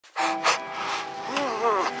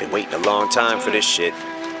Been waiting a long time for this shit.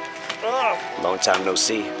 Long time no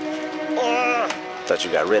see. Thought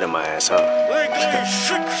you got rid of my ass, huh?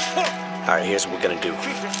 Alright, here's what we're gonna do.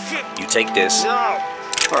 You take this,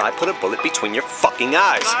 or I put a bullet between your fucking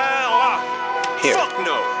eyes. Here,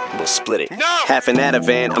 we'll split it. Half an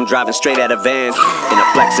Ativan, I'm driving straight out of van in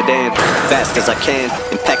a black sedan, fast as I can.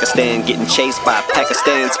 In Pakistan, getting chased by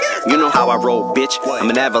Pakistans. You know how I roll, bitch, I'm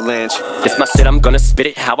an avalanche. It's my shit, I'm gonna spit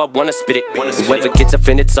it how I wanna spit it. Whoever gets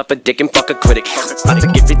offended, suck a dick and fuck a critic. About to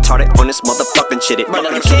get retarded on this motherfucking shit. You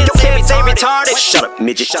can't say retarded. Shut up,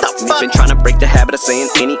 midget. Been trying to break the habit of saying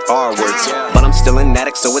any R words, but I'm still an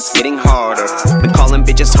addict, so it's getting harder. Been calling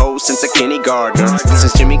bitches hoes since a kindergartner,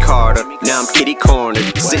 since Jimmy Carter. Now I'm kitty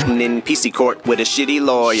cornered, sitting in PC court with a shitty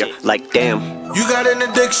lawyer. Like damn, you got an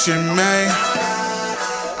addiction, man.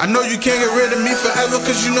 I know you can't get rid of me forever,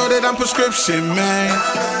 cause you know that I'm prescription, man.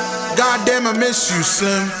 Goddamn, I miss you,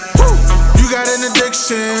 Slim. You got an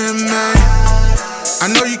addiction, man. I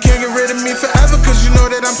know you can't get rid of me forever, cause you know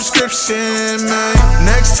that I'm prescription, man.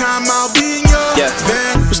 Next time I'll be in your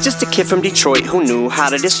van. Was just a kid from Detroit who knew how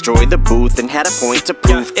to destroy the booth and had a point to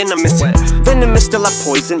prove. Venomous, still I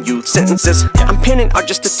poison youth. Sentences I'm penning are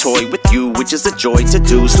just a toy with you, which is a joy to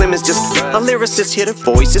do. Slim is just a lyricist here to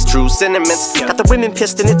voice his true sentiments. Got the women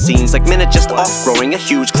pissed and it seems like men are just off growing a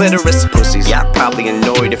huge clitoris. Pussies, yeah, I probably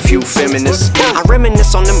annoyed a few feminists. I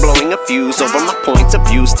reminisce on them blowing a fuse over my points of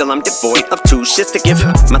view. Still I'm devoid of two shits to give.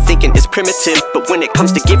 My thinking is primitive, but when it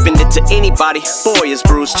comes to giving it to anybody, boy is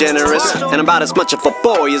Bruce generous. And I'm about as much of a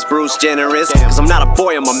boy as Bruce Jenner is, cause I'm not a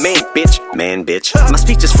boy, I'm a man, bitch. Man, bitch. My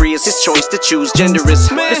speech is free as his choice to choose gender is.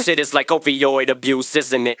 This shit is like opioid abuse,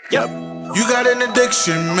 isn't it? Yup. You got an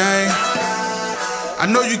addiction, man. I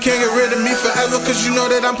know you can't get rid of me forever, cause you know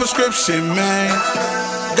that I'm prescription, man.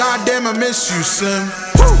 Goddamn, I miss you, Slim.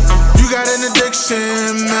 You got an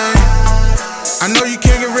addiction, man. I know you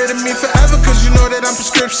can't get rid of me forever, cause you know that I'm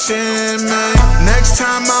prescription, man. Next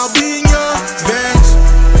time I'll be in your veins.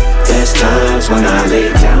 There's times when I lay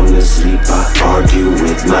down to sleep, I argue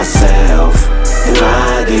with myself. Am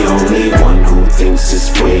I the only one who thinks it's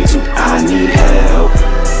way too I need help?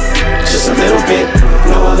 Just a little bit,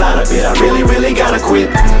 no a lot of it. I really gotta quit.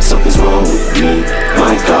 Something's wrong with me,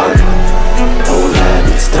 my God. Old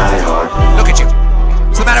habits die hard. Look at you.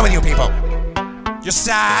 What's the matter with you people? You're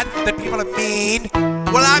sad that people are mean?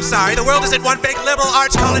 Well, I'm sorry, the world isn't one big liberal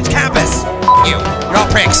arts college campus. You're all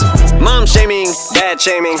pricks. Mom shaming, dad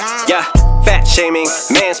shaming, yeah, fat shaming,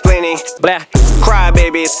 mansplaining, blah.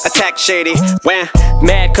 Crybabies, attack Shady, wham.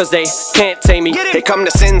 Mad cause they can't tame me. They come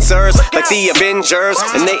to censors like the Avengers,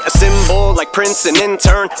 and they assemble like Prince and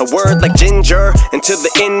intern. A word like ginger into the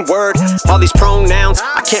N-word. All these pronouns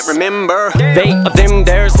I can't remember. They are them,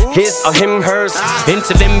 theirs, his or him, hers.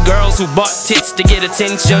 Into them girls who bought tits to get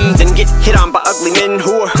attention, then get hit on by ugly men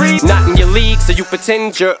who are not in your league, so you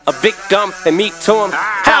pretend you're a victim and meet to them.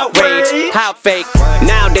 Outrage, how fake.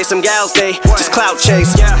 Nowadays some gals, they just clout chase.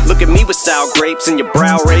 Look at me with sour grapes and your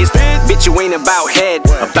brow raised. Bitch, you ain't about head,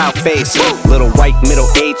 about face. Little white,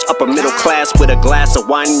 middle-aged, upper middle class with a glass of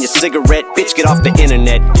wine and your cigarette. Bitch, get off the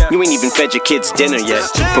internet. You ain't even fed your kids dinner yet.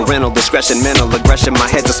 Parental discretion, mental aggression. My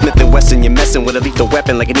head's a Smith & Wesson. You're messing with a lethal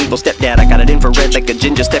weapon like an evil stepdad. I got it infrared like a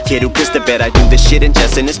ginger stepkid who pissed the bed. I do this shit in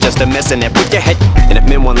jest and it's just a mess in there. Put your head. And if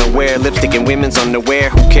men wanna wear lipstick and women's underwear,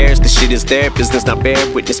 who cares? This shit is their business, not fair.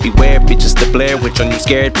 Witness beware, bitches to Blair. Which on you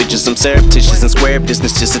scared? Bitches, I'm surreptitious and square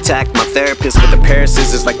business. Just attack my therapist with a pair of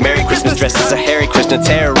scissors like Merry Christmas. Dressed as a Hare Krishna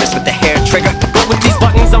terrorist with the hair trigger. But with these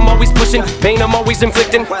buttons I'm always pushing, pain I'm always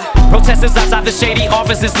inflicting. Protesters outside the Shady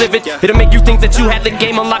office is livid. It'll make you think that you had the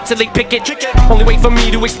game unlocked till they pick it. Only wait for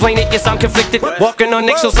me to explain it, yes I'm conflicted. Walking on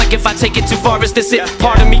eggshells like if I take it too far is this it.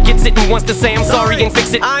 Part of me gets it and wants to say I'm sorry and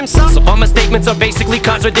fix it. So all my statements are basically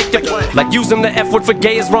contradictory. Like using the F word for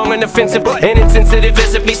gay is wrong and offensive, and insensitive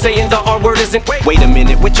as if me saying the R word isn't. Wait a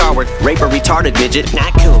minute, which R word? Rape or retarded midget?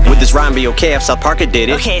 Not cool. Would this rhyme be okay if South Parker did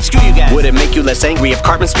it? Okay, screw you guys. Would it make you less angry if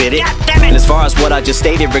Cartman spit it? And as far as what I just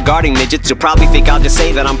stated regarding midgets, you'll probably think I'll just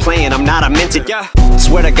say that I'm playing, I'm not, I meant it.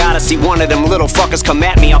 Swear to God, I see one of them little fuckers come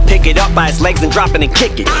at me, I'll pick it up by his legs and drop it and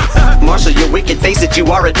kick it. Marshall, your wicked face that you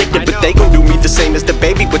are addicted, but they gon' do me the same as the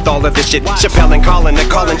baby with all of this shit. Chappelle and Colin, they're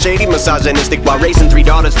calling Shady misogynistic while raising 3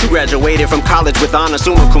 daughters who graduated from college with honors,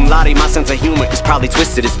 summa cum laude. My sense of humor is probably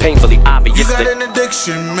twisted, it's painfully obvious. You got an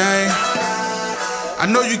addiction, man. I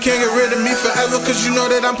know you can't get rid of me forever, cause you know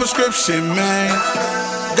that I'm prescription, man.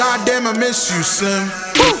 Goddamn, I miss you, Slim.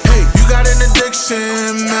 Hey, you got an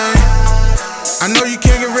addiction, man. I know you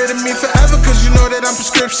can't get rid of me forever, cause you know that I'm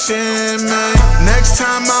prescription, man. Next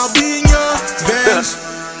time I'll be in your veins.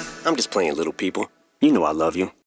 I'm just playing, little people. You know I love you.